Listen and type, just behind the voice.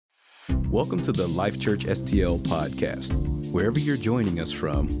Welcome to the LifeChurch STL podcast. Wherever you're joining us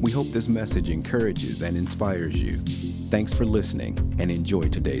from, we hope this message encourages and inspires you. Thanks for listening and enjoy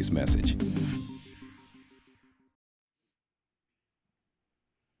today's message.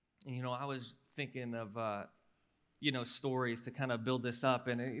 I was thinking of, stories to kind of build this up.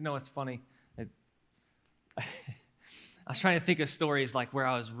 And, it's funny. I was trying to think of stories like where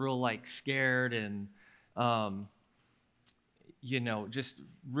I was real, scared and, just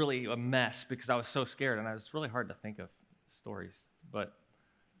really a mess because I was so scared. And it was really hard to think of stories. But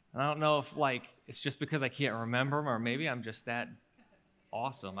I don't know if, it's just because I can't remember them or maybe I'm just that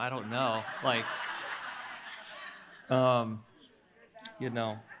awesome. I don't know.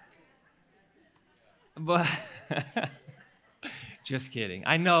 But just kidding.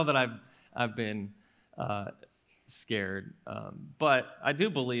 I know that I've been scared, but I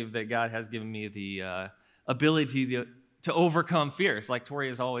do believe that God has given me the ability to overcome fears. Like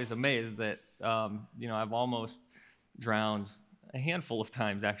Tori is always amazed that I've almost drowned a handful of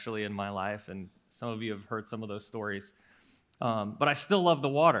times actually in my life, and some of you have heard some of those stories. But I still love the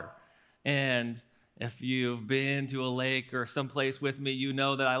water, and if you've been to a lake or someplace with me, you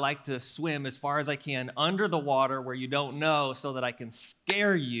know that I like to swim as far as I can under the water where you don't know so that I can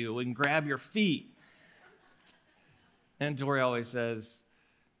scare you and grab your feet. And Tori always says,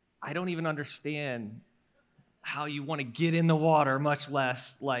 I don't even understand how you want to get in the water, much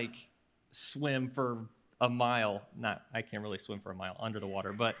less swim for a mile. I can't really swim for a mile under the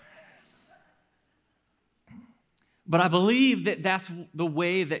water, but I believe that that's the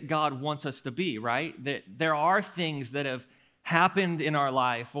way that God wants us to be, right? That there are things that have happened in our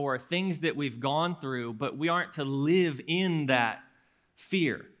life or things that we've gone through, but we aren't to live in that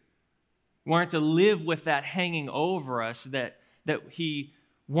fear. We aren't to live with that hanging over us, that He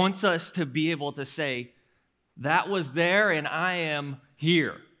wants us to be able to say, that was there and I am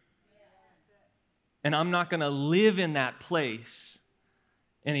here. And I'm not going to live in that place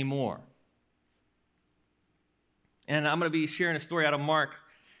anymore. And I'm going to be sharing a story out of Mark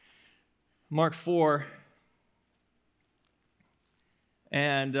 4.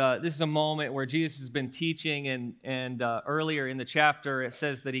 And this is a moment where Jesus has been teaching, and earlier in the chapter it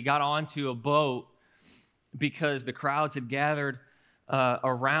says that he got onto a boat because the crowds had gathered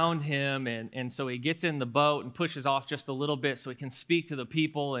around him, and so he gets in the boat and pushes off just a little bit so he can speak to the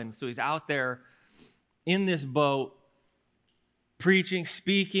people. And so he's out there in this boat preaching,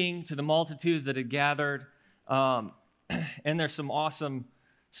 speaking to the multitudes that had gathered. And there's some awesome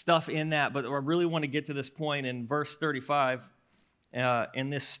stuff in that, but I really want to get to this point in verse 35 in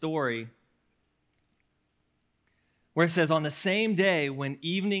this story where it says, on the same day when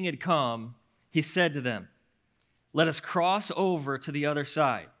evening had come, he said to them, let us cross over to the other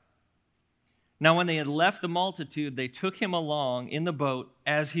side. Now when they had left the multitude, they took him along in the boat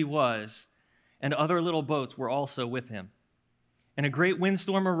as he was, and other little boats were also with him. And a great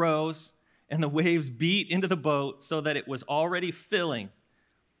windstorm arose, and the waves beat into the boat so that it was already filling.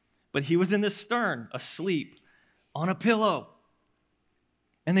 But he was in the stern, asleep on a pillow.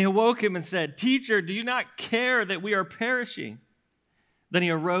 And they awoke him and said, Teacher, do you not care that we are perishing? Then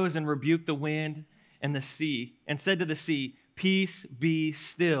he arose and rebuked the wind and the sea, and said to the sea, Peace, be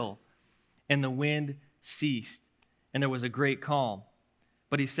still. And the wind ceased, and there was a great calm.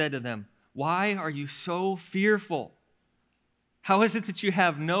 But he said to them, Why are you so fearful? How is it that you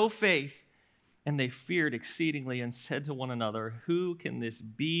have no faith? And they feared exceedingly and said to one another, Who can this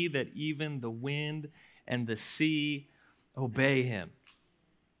be that even the wind and the sea obey him?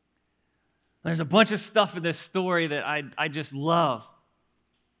 There's a bunch of stuff in this story that I just love.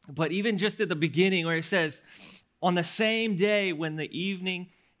 But even just at the beginning where it says, on the same day when the evening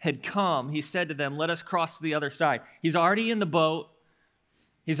had come, he said to them, let us cross to the other side. He's already in the boat.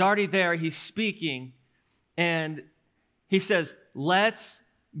 He's already there. He's speaking. And he says, let's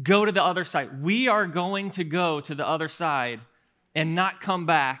go to the other side. We are going to go to the other side and not come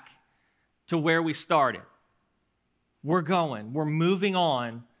back to where we started. We're moving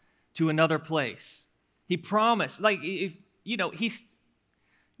on to another place. He promised, you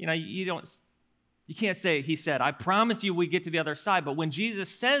can't say he said, I promise you we get to the other side. But when Jesus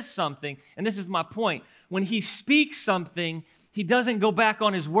says something, and this is my point, when he speaks something, he doesn't go back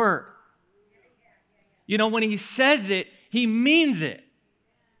on his word. When he says it, he means it.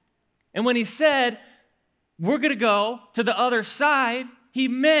 And when he said, we're going to go to the other side, he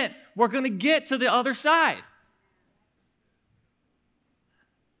meant we're going to get to the other side.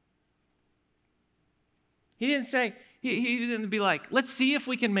 He didn't say, he didn't be like, let's see if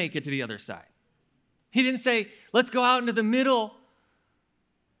we can make it to the other side. He didn't say, let's go out into the middle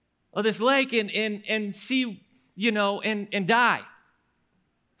of this lake and see, and die.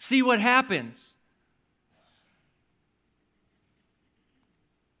 see what happens.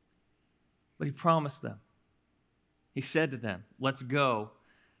 But he promised them. He said to them, let's go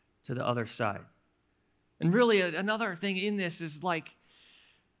to the other side. And really, another thing in this is like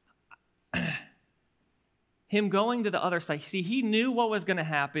him going to the other side. See, he knew what was going to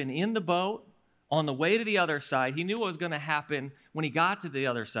happen in the boat on the way to the other side. He knew what was going to happen when he got to the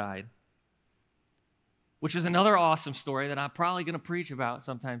other side, which is another awesome story that I'm probably going to preach about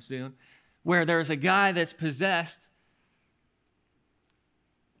sometime soon, where there's a guy that's possessed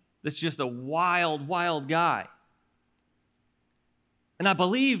that's just a wild, wild guy. And I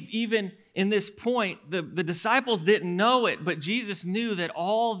believe even in this point, the disciples didn't know it, but Jesus knew that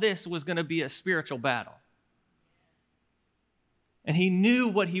all this was going to be a spiritual battle. And he knew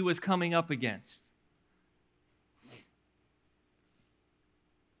what he was coming up against.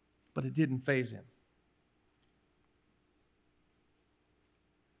 But it didn't faze him.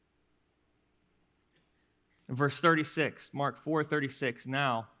 In verse 36, Mark 4:36,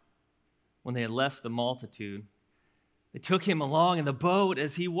 now, when they had left the multitude, they took him along in the boat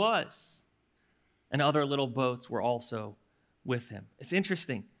as he was, and other little boats were also with him. It's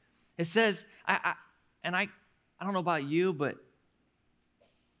interesting. It says, I don't know about you, but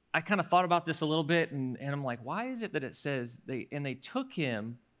I kind of thought about this a little bit, and I'm like, why is it that it says they took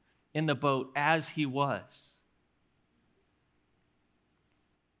him in the boat as he was?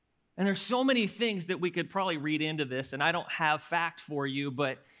 And there's so many things that we could probably read into this, and I don't have fact for you,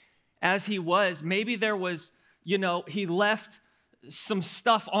 but as he was, maybe there was, he left some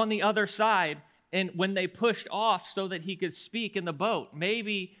stuff on the other side, and when they pushed off so that he could speak in the boat,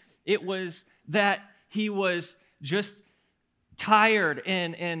 maybe it was that he was just tired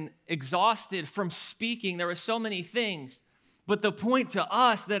and exhausted from speaking. There were so many things. But the point to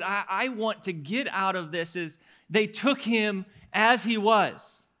us that I want to get out of this is they took him as he was.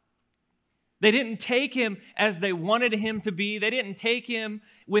 They didn't take him as they wanted him to be. They didn't take him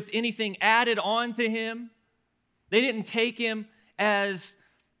with anything added on to him. They didn't take him as,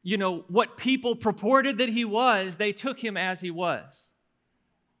 what people purported that he was. They took him as he was.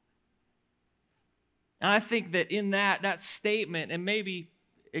 And I think that in that statement, and maybe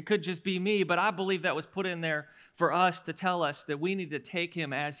it could just be me, but I believe that was put in there for us to tell us that we need to take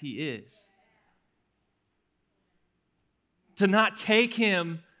him as he is. To not take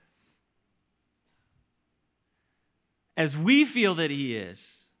him as we feel that he is.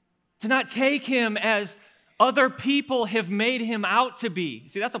 To not take him as other people have made him out to be.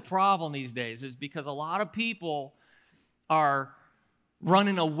 See, that's a problem these days, is because a lot of people are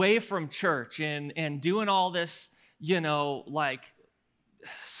running away from church and doing all this,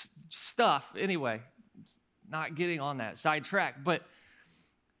 stuff. Anyway, not getting on that sidetrack, but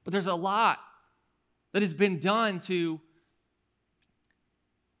there's a lot that has been done to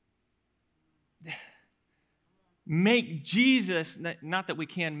make Jesus, not that we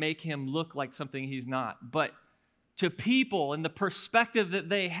can make him look like something he's not, but to people and the perspective that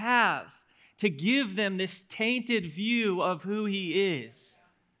they have, to give them this tainted view of who he is.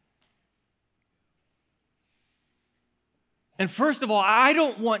 And first of all, I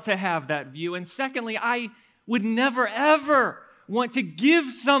don't want to have that view. And secondly, I would never, ever want to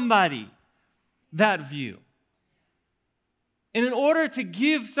give somebody that view. And in order to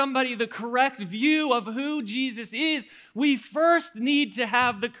give somebody the correct view of who Jesus is, we first need to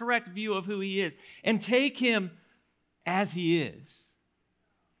have the correct view of who he is and take him as he is.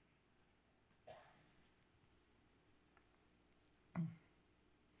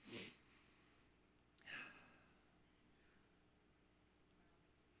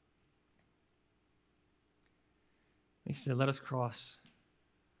 He said, let us cross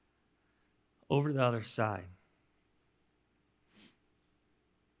over to the other side.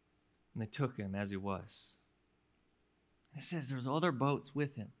 And they took him as he was. It says there's other boats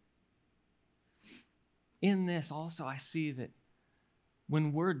with him. In this also I see that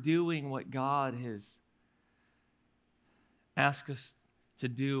when we're doing what God has asked us to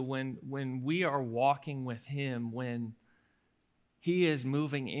do, when we are walking with him, when he is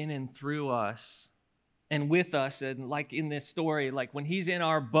moving in and through us and with us, and like in this story, like when he's in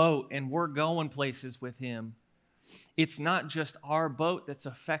our boat and we're going places with him, it's not just our boat that's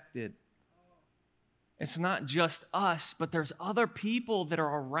affected. It's not just us, but there's other people that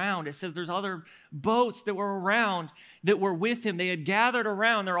are around. It says there's other boats that were around that were with him. They had gathered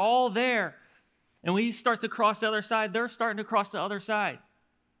around. They're all there. And when he starts to cross the other side, they're starting to cross the other side.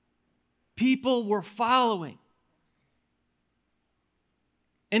 People were following.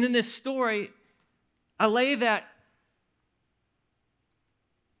 And in this story, I lay that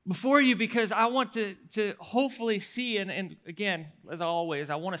before you because I want to hopefully see, and again, as always,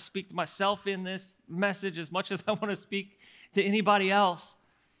 I want to speak to myself in this message as much as I want to speak to anybody else.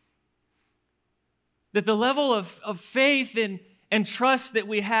 That the level of faith and trust that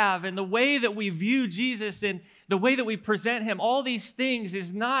we have and the way that we view Jesus and the way that we present him, all these things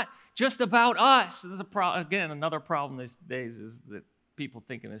is not just about us. There's again, another problem these days is that people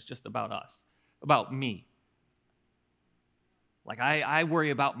thinking it's just about us, about me. Like I worry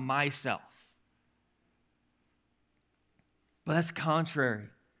about myself. But that's contrary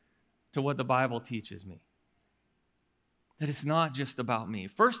to what the Bible teaches me. That it's not just about me.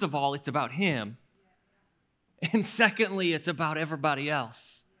 First of all, it's about him. And secondly, it's about everybody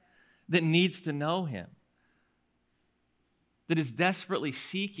else that needs to know him, that is desperately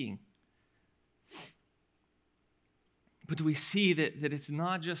seeking. But do we see that it's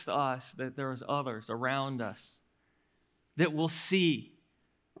not just us, that there's others around us that will see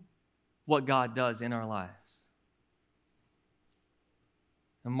what God does in our lives?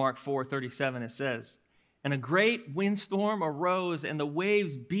 In Mark 4:37 it says, "And a great windstorm arose, and the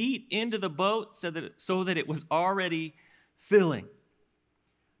waves beat into the boat so that it was already filling."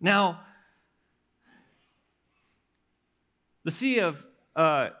 Now, the Sea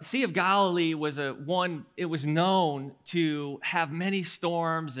of Galilee was it was known to have many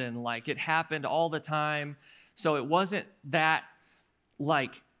storms, and like it happened all the time. So it wasn't that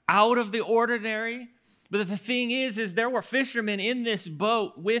like out of the ordinary. But the thing is there were fishermen in this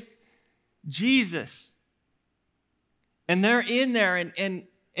boat with Jesus. And they're in there, and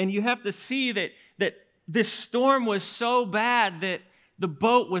you have to see that this storm was so bad that the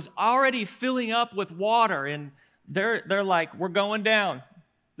boat was already filling up with water, and they're like, we're going down.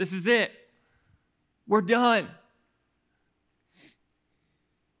 This is it. We're done.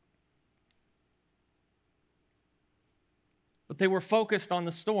 But they were focused on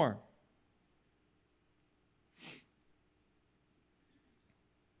the storm.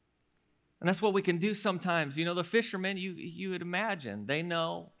 And that's what we can do sometimes. You know, the fishermen, you would imagine, they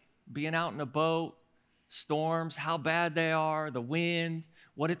know being out in a boat, storms, how bad they are, the wind,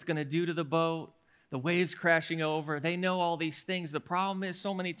 what it's going to do to the boat, the waves crashing over. They know all these things. The problem is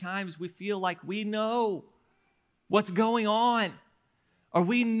so many times we feel like we know what's going on, or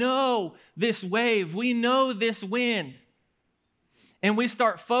we know this wave, we know this wind. And we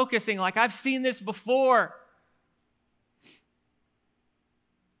start focusing like, I've seen this before.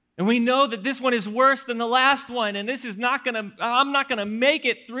 And we know that this one is worse than the last one, and I'm not going to make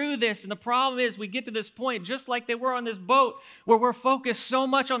it through this. And the problem is we get to this point, just like they were on this boat, where we're focused so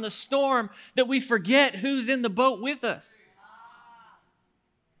much on the storm that we forget who's in the boat with us.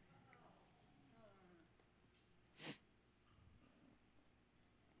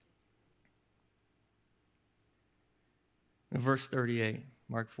 In verse 38,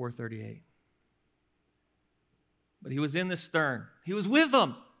 Mark 4:38. But he was in the stern. He was with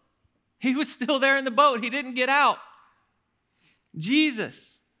them. He was still there in the boat. He didn't get out.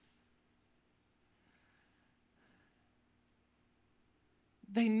 Jesus.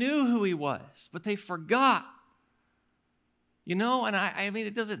 They knew who he was, but they forgot. You know, and I mean,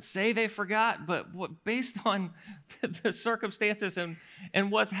 it doesn't say they forgot, but based on the circumstances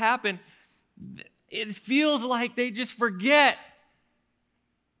and what's happened, it feels like they just forget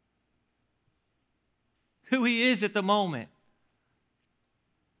who he is at the moment.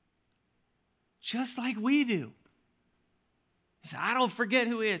 Just like we do. I don't forget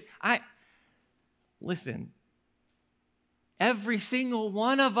who he is. Listen, every single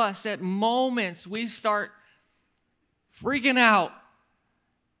one of us at moments we start freaking out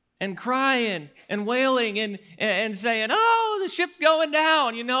and crying and wailing and saying, oh, the ship's going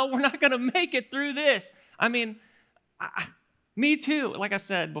down. You know, we're not going to make it through this. I mean, me too. Like I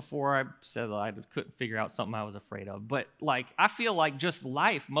said before, I said that I couldn't figure out something I was afraid of. But like, I feel like just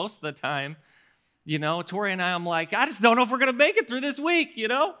life most of the time. You know, Tori and I'm like, I just don't know if we're going to make it through this week, you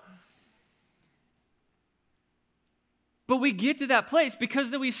know? But we get to that place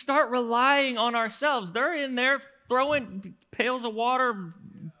because then we start relying on ourselves. They're in there throwing pails of water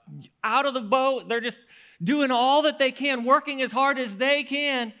out of the boat. They're just doing all that they can, working as hard as they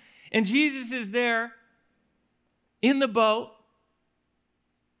can. And Jesus is there in the boat,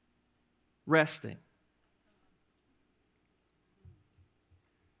 resting.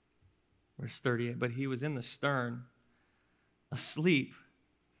 Verse 38, but he was in the stern, asleep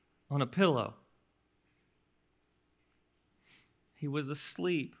on a pillow. He was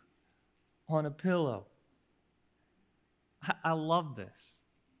asleep on a pillow. I love this.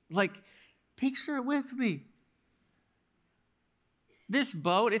 Like, picture it with me. This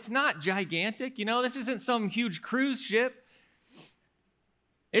boat, it's not gigantic, you know, this isn't some huge cruise ship.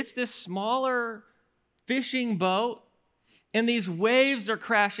 It's this smaller fishing boat, and these waves are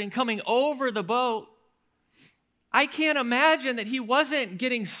crashing, coming over the boat. I can't imagine that he wasn't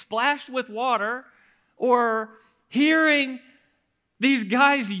getting splashed with water or hearing these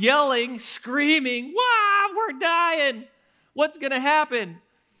guys yelling, screaming, "Wow, we're dying. What's going to happen?"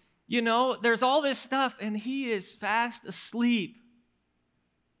 You know, there's all this stuff, and he is fast asleep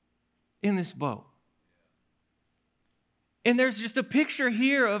in this boat. And there's just a picture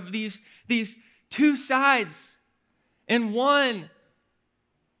here of these two sides. And one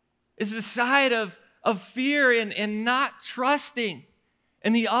is the side of fear and not trusting.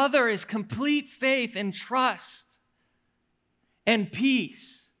 And the other is complete faith and trust and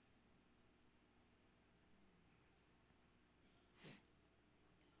peace.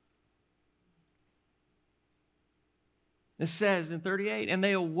 It says in 38, and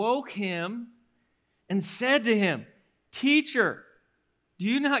they awoke him and said to him, "Teacher, do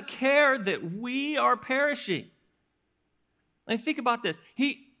you not care that we are perishing?" And think about this.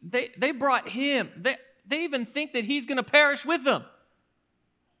 They brought him. They even think that he's going to perish with them.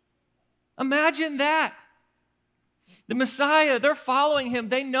 Imagine that. The Messiah, they're following him.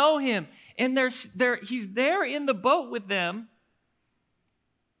 They know him. And he's there in the boat with them.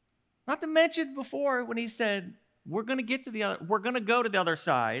 Not to mention before when he said, we're going to go to the other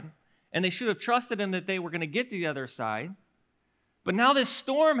side. And they should have trusted him that they were going to get to the other side. But now this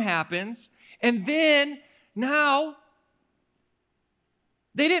storm happens. And then now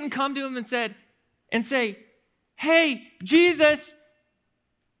they didn't come to him and say, "Hey, Jesus,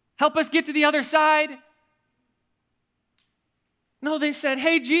 help us get to the other side." No, they said,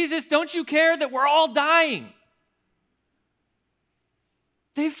 "Hey, Jesus, don't you care that we're all dying?"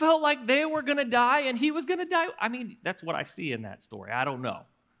 They felt like they were going to die and he was going to die. I mean, that's what I see in that story. I don't know.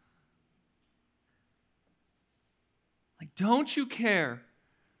 Like, don't you care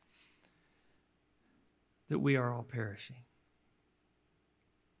that we are all perishing?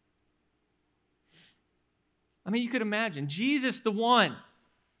 I mean, you could imagine Jesus, the one,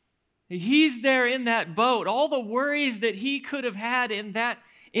 he's there in that boat, all the worries that he could have had in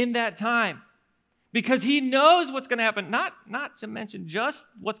that time, because he knows what's going to happen, not to mention just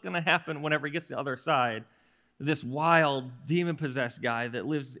what's going to happen whenever he gets to the other side, this wild, demon-possessed guy that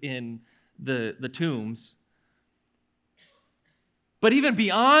lives in the tombs. But even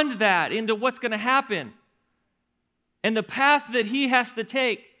beyond that, into what's going to happen and the path that he has to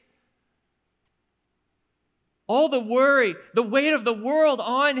take. All the worry, the weight of the world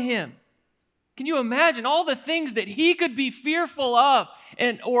on him. Can you imagine all the things that he could be fearful of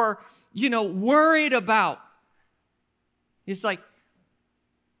or worried about? It's like,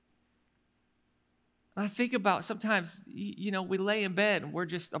 I think about sometimes, we lay in bed and we're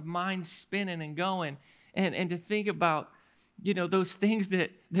just, our mind's spinning and going, and to think about, those things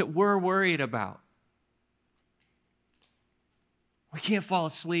that we're worried about. We can't fall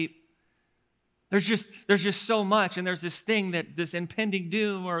asleep. There's just so much, and there's this impending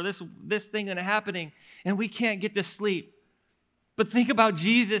doom or this thing that is happening, and we can't get to sleep. But think about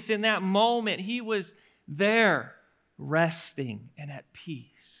Jesus in that moment. He was there, resting and at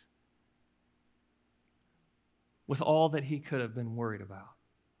peace with all that he could have been worried about.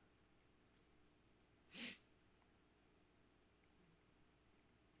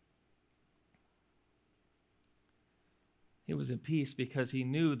 He was in peace because he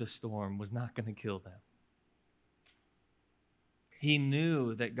knew the storm was not going to kill them. He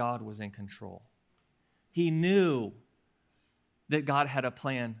knew that God was in control. He knew that God had a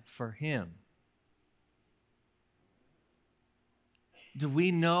plan for him. Do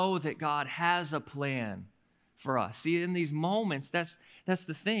we know that God has a plan for us? See, in these moments, that's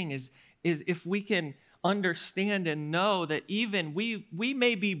the thing, is if we can understand and know that even we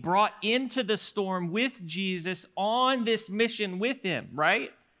may be brought into the storm with Jesus on this mission with him,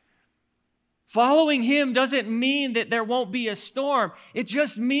 right? Following him doesn't mean that there won't be a storm. It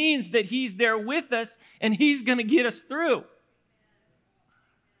just means that he's there with us and he's going to get us through.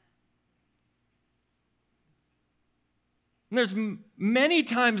 And there's many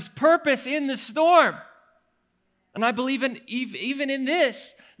times purpose in the storm. And I believe even in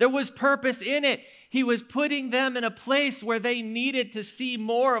this, there was purpose in it. He was putting them in a place where they needed to see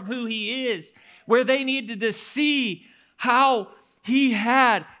more of who he is, where they needed to see how he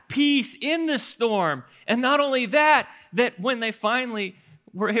had peace in the storm. And not only that when they finally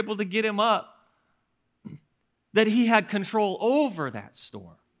were able to get him up, that he had control over that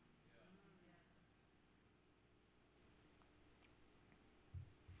storm.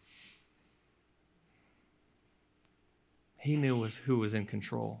 He knew who was in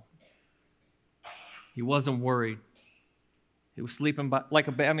control. He wasn't worried. He was sleeping like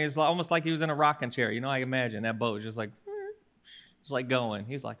a baby. I mean, it's almost like he was in a rocking chair. I imagine that boat was just like going.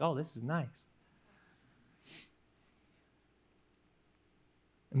 He's like, oh, this is nice.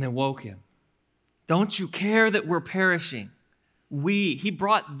 And then woke him. Don't you care that we're perishing? He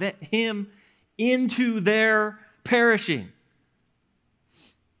brought him into their perishing.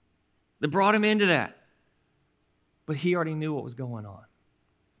 They brought him into that. But he already knew what was going on.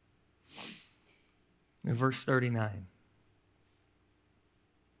 In verse 39,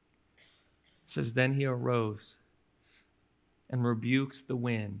 it says, Then he arose and rebuked the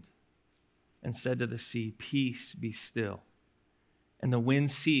wind and said to the sea, Peace, be still. And the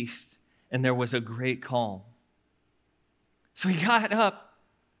wind ceased, and there was a great calm. So he got up,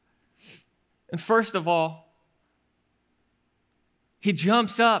 and first of all, he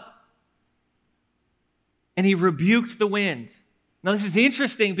jumps up, and he rebuked the wind. Now this is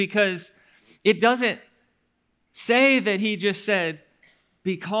interesting because it doesn't say that he just said,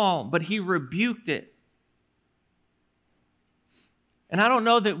 be calm, but he rebuked it. And I don't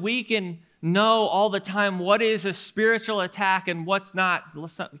know that we can know all the time what is a spiritual attack and what's not.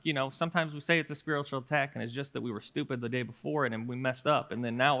 Sometimes we say it's a spiritual attack and it's just that we were stupid the day before and then we messed up and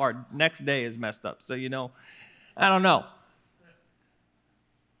then now our next day is messed up. So, I don't know.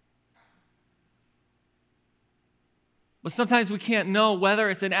 But sometimes we can't know whether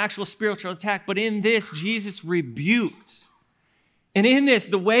it's an actual spiritual attack, but in this, Jesus rebuked. And in this,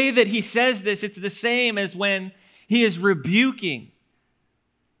 the way that he says this, it's the same as when he is rebuking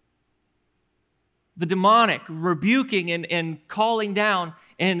the demonic, rebuking and calling down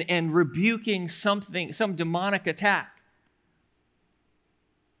and rebuking some demonic attack.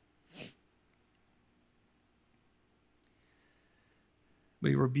 But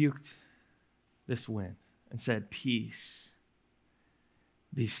he rebuked this wind and said, Peace,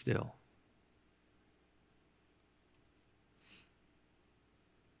 be still.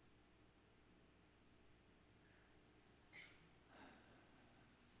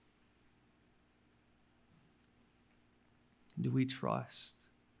 Do we trust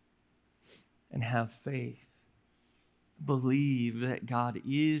and have faith? Believe that God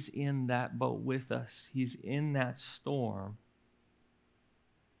is in that boat with us. He's in that storm.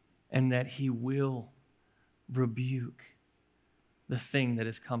 And that he will rebuke the thing that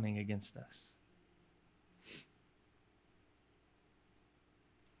is coming against us.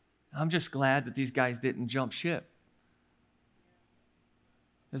 I'm just glad that these guys didn't jump ship.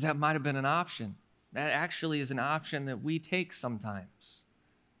 Because that might have been an option. That actually is an option that we take sometimes.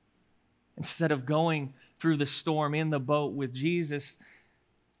 Instead of going through the storm in the boat with Jesus,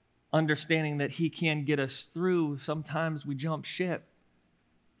 understanding that he can get us through, sometimes we jump ship.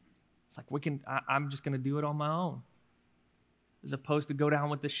 It's like I'm just going to do it on my own, as opposed to go down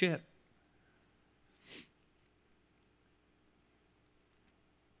with the ship.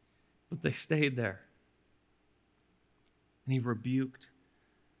 But they stayed there. And he rebuked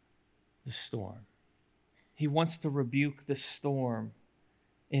the storm. He wants to rebuke the storm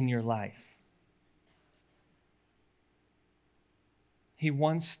in your life. He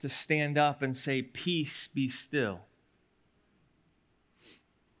wants to stand up and say, Peace, be still.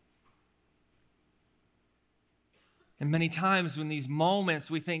 And many times when these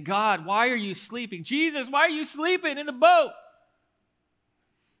moments we think, God, why are you sleeping? Jesus, why are you sleeping in the boat?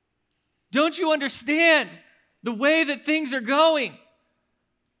 Don't you understand the way that things are going?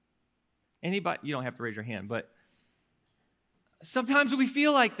 Anybody, you don't have to raise your hand, but sometimes we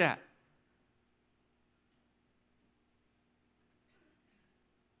feel like that.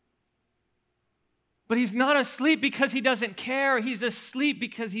 But he's not asleep because he doesn't care. He's asleep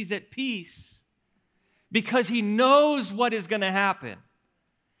because he's at peace. Because he knows what is going to happen.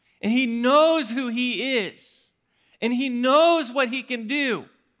 And he knows who he is. And he knows what he can do.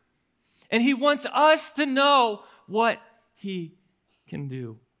 And he wants us to know what he can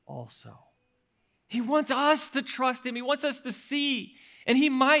do also. He wants us to trust him. He wants us to see. And he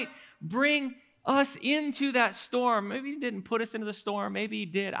might bring us into that storm. Maybe he didn't put us into the storm. Maybe he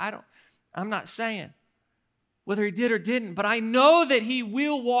did. I'm not saying whether he did or didn't, but I know that he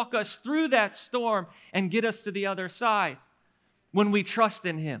will walk us through that storm and get us to the other side when we trust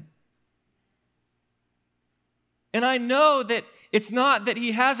in him. And I know that it's not that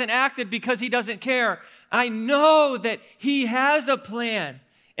he hasn't acted because he doesn't care. I know that he has a plan.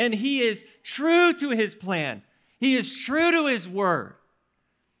 And he is true to his plan. He is true to his word.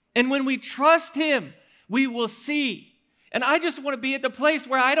 And when we trust him, we will see. And I just want to be at the place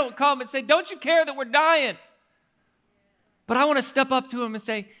where I don't come and say, don't you care that we're dying? But I want to step up to him and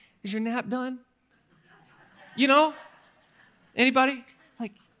say, is your nap done? Anybody?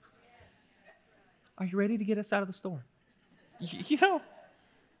 Like, are you ready to get us out of the storm?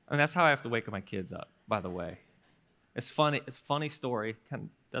 And that's how I have to wake my kids up, by the way. It's funny. It's a funny story. Kind of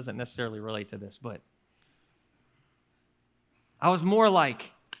doesn't necessarily relate to this, but I was more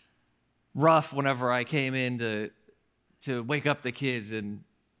like rough whenever I came in to wake up the kids, and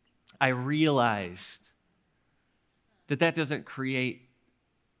I realized that doesn't create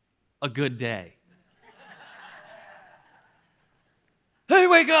a good day. Hey,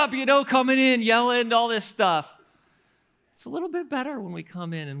 wake up, coming in, yelling, all this stuff. It's a little bit better when we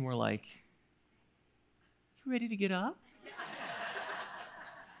come in and we're like, you ready to get up?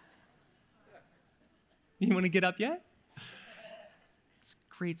 You want to get up yet? This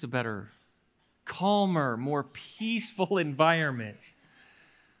creates a better, calmer, more peaceful environment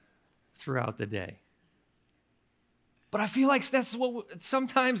throughout the day. But I feel like that's what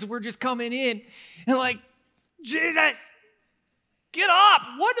sometimes we're just coming in and like, Jesus, get up.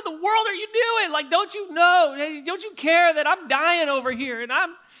 What in the world are you doing? Like, don't you know? Don't you care that I'm dying over here and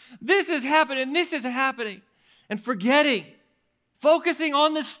this is happening. And forgetting, focusing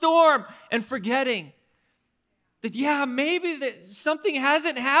on the storm and forgetting that, maybe that something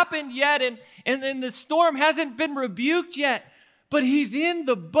hasn't happened yet and the storm hasn't been rebuked yet, but he's in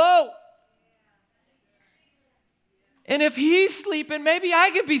the boat. And if he's sleeping, maybe I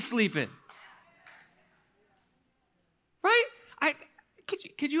could be sleeping. Right?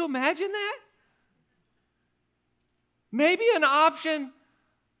 Could you imagine that? Maybe an option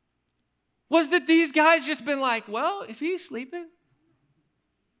was that these guys just been like, well, if he's sleeping,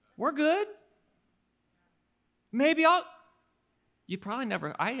 we're good. Maybe you probably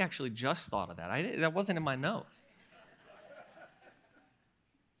never, I actually just thought of that. That wasn't in my notes.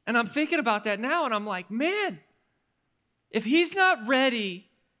 And I'm thinking about that now, and I'm like, man, if he's not ready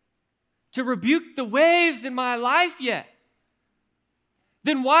to rebuke the waves in my life yet,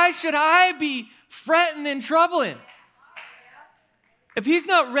 then why should I be fretting and troubling? If he's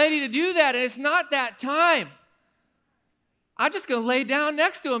not ready to do that and it's not that time, I'm just going to lay down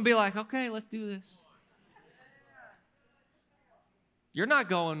next to him and be like, okay, let's do this. You're not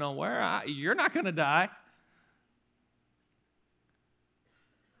going nowhere. You're not going to die.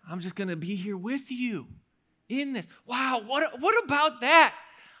 I'm just going to be here with you in this. Wow, what about that?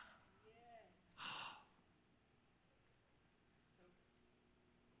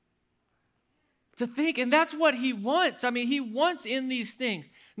 To think, and that's what he wants. I mean, he wants in these things,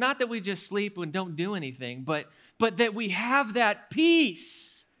 not that we just sleep and don't do anything, but that we have that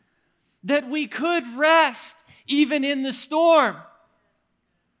peace, that we could rest even in the storm.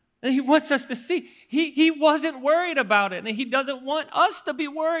 And he wants us to see. He wasn't worried about it, and he doesn't want us to be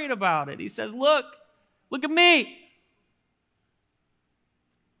worried about it. He says, look at me.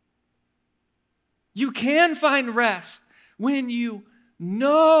 You can find rest when you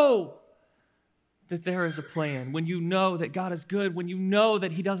know that there is a plan, when you know that God is good, when you know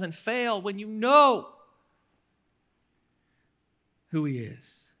that he doesn't fail, when you know who he is.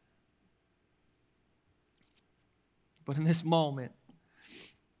 But in this moment,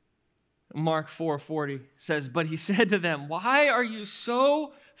 Mark 4:40 says, but he said to them, why are you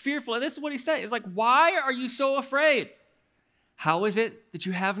so fearful? And this is what he said. It's like, why are you so afraid? How is it that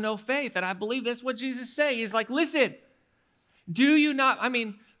you have no faith? And I believe that's what Jesus is saying. He's like, listen, do you not,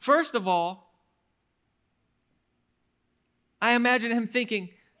 first of all, I imagine him thinking,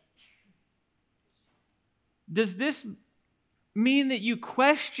 does this mean that you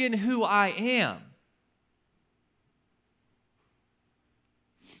question who I am?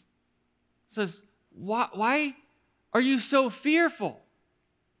 Says, why are you so fearful?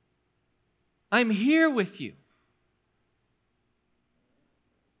 I'm here with you.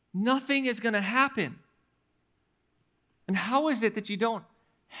 Nothing is going to happen. And how is it that you don't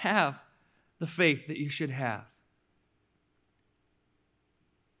have the faith that you should have?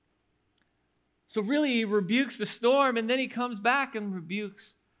 So really, he rebukes the storm, and then he comes back and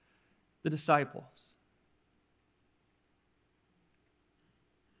rebukes the disciples.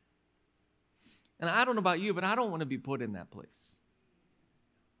 And I don't know about you, but I don't want to be put in that place.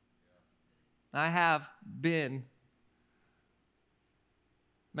 I have been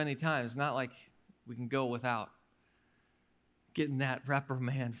many times, not like we can go without getting that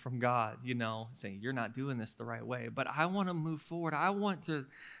reprimand from God, saying, you're not doing this the right way. But I want to move forward. I want to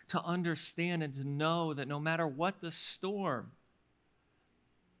understand and to know that no matter what the storm,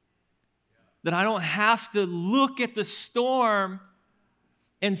 that I don't have to look at the storm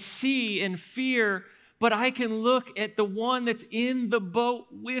and see and fear, but I can look at the one that's in the boat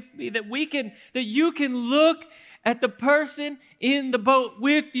with me, that you can look at the person in the boat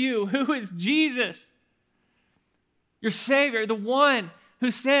with you, who is Jesus, your Savior, the one who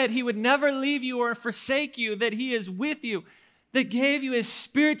said he would never leave you or forsake you, that he is with you. that gave you His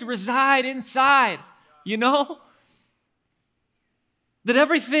Spirit to reside inside, you know? That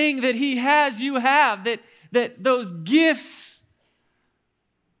everything that He has, you have, that those gifts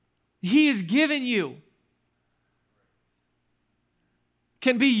He has given you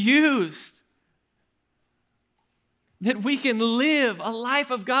can be used, that we can live a life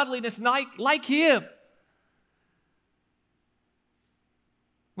of godliness like Him.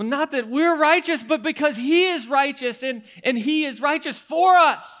 Well, not that we're righteous, but because He is righteous and He is righteous for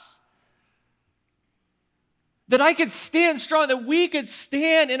us. That I could stand strong, that we could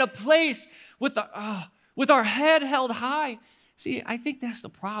stand in a place with our head held high. See, I think that's the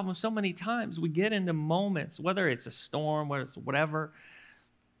problem. So many times we get into moments, whether it's a storm, whether it's whatever.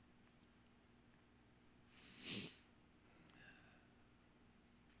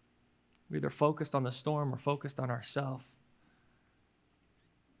 We're either focused on the storm or focused on ourselves.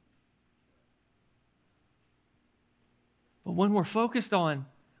 But when we're focused on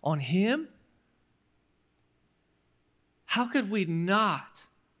Him, how could we not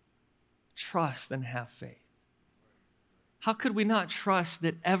trust and have faith? How could we not trust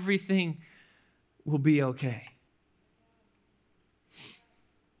that everything will be okay?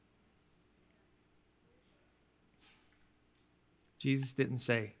 Jesus didn't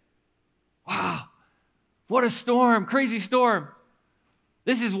say, "Wow, what a storm, crazy storm.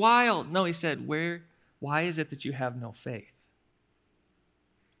 This is wild." No, He said, why is it that you have no faith?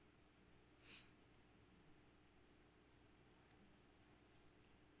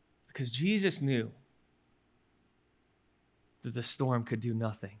 Because Jesus knew that the storm could do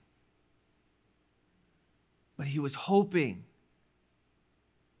nothing. But He was hoping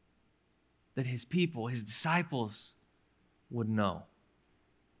that His people, His disciples, would know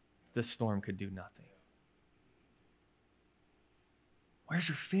the storm could do nothing. Where's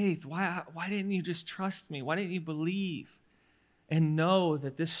your faith? Why didn't you just trust me? Why didn't you believe and know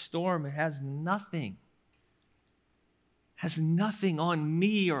that this storm has nothing on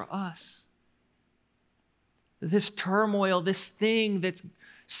me or us? This turmoil, this thing that's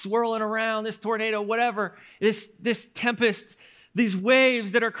swirling around, this tornado, whatever, this tempest, these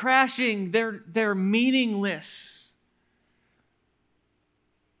waves that are crashing, they're meaningless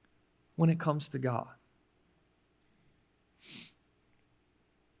when it comes to God.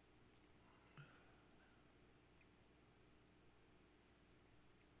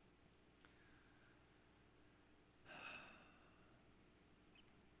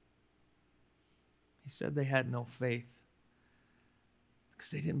 He said they had no faith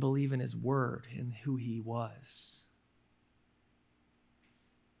because they didn't believe in His word and who He was.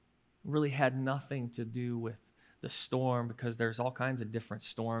 It really had nothing to do with the storm, because there's all kinds of different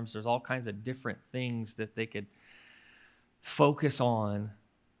storms. There's all kinds of different things that they could focus on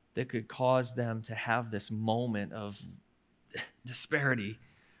that could cause them to have this moment of disparity.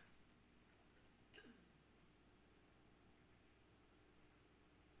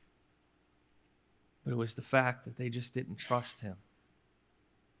 But it was the fact that they just didn't trust Him.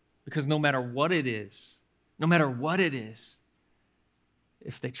 Because no matter what it is,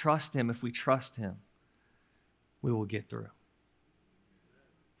 if they trust Him, if we trust Him, we will get through.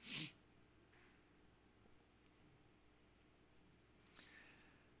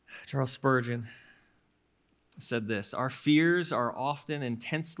 Charles Spurgeon said this: "Our fears are often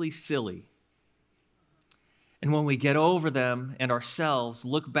intensely silly. And when we get over them and ourselves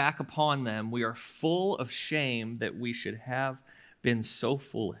look back upon them, we are full of shame that we should have been so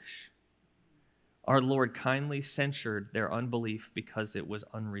foolish. Our Lord kindly censured their unbelief because it was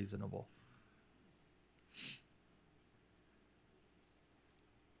unreasonable."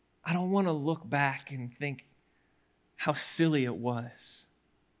 I don't want to look back and think how silly it was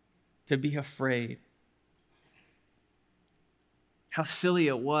to be afraid. How silly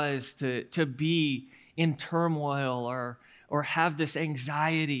it was to be in turmoil or have this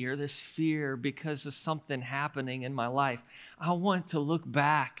anxiety or this fear because of something happening in my life. I want to look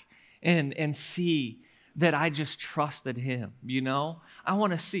back and see that I just trusted Him, you know? I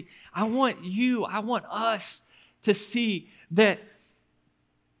want us to see that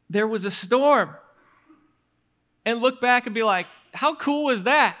there was a storm and look back and be like, how cool was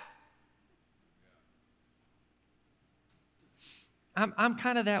that? I'm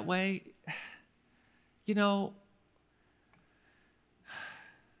kind of that way. You know,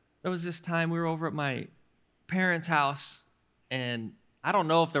 there was this time we were over at my parents' house, and I don't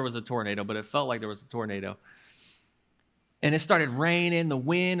know if there was a tornado, but it felt like there was a tornado. And it started raining, the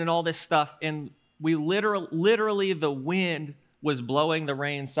wind, and all this stuff, and we literally the wind was blowing the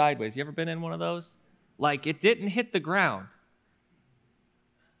rain sideways. You ever been in one of those? Like, it didn't hit the ground.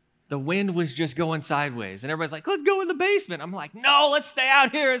 the wind was just going sideways. And everybody's like, let's go in the basement. I'm like, no, let's stay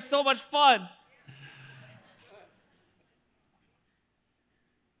out here. It's so much fun.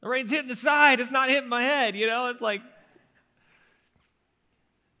 The rain's hitting the side. It's not hitting my head, It's like,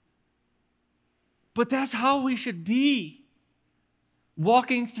 but that's how we should be.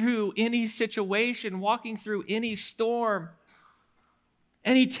 Walking through any situation, walking through any storm,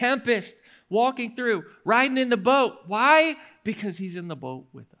 any tempest, walking through, riding in the boat. Why? Because he's in the boat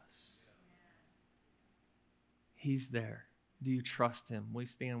with us. He's there. Do you trust him? Will you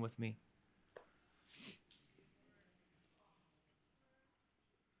stand with me?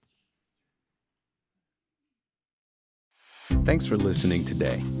 Thanks for listening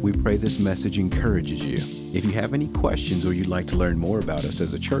today. We pray this message encourages you. If you have any questions or you'd like to learn more about us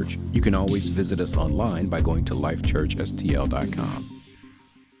as a church, you can always visit us online by going to lifechurchstl.com.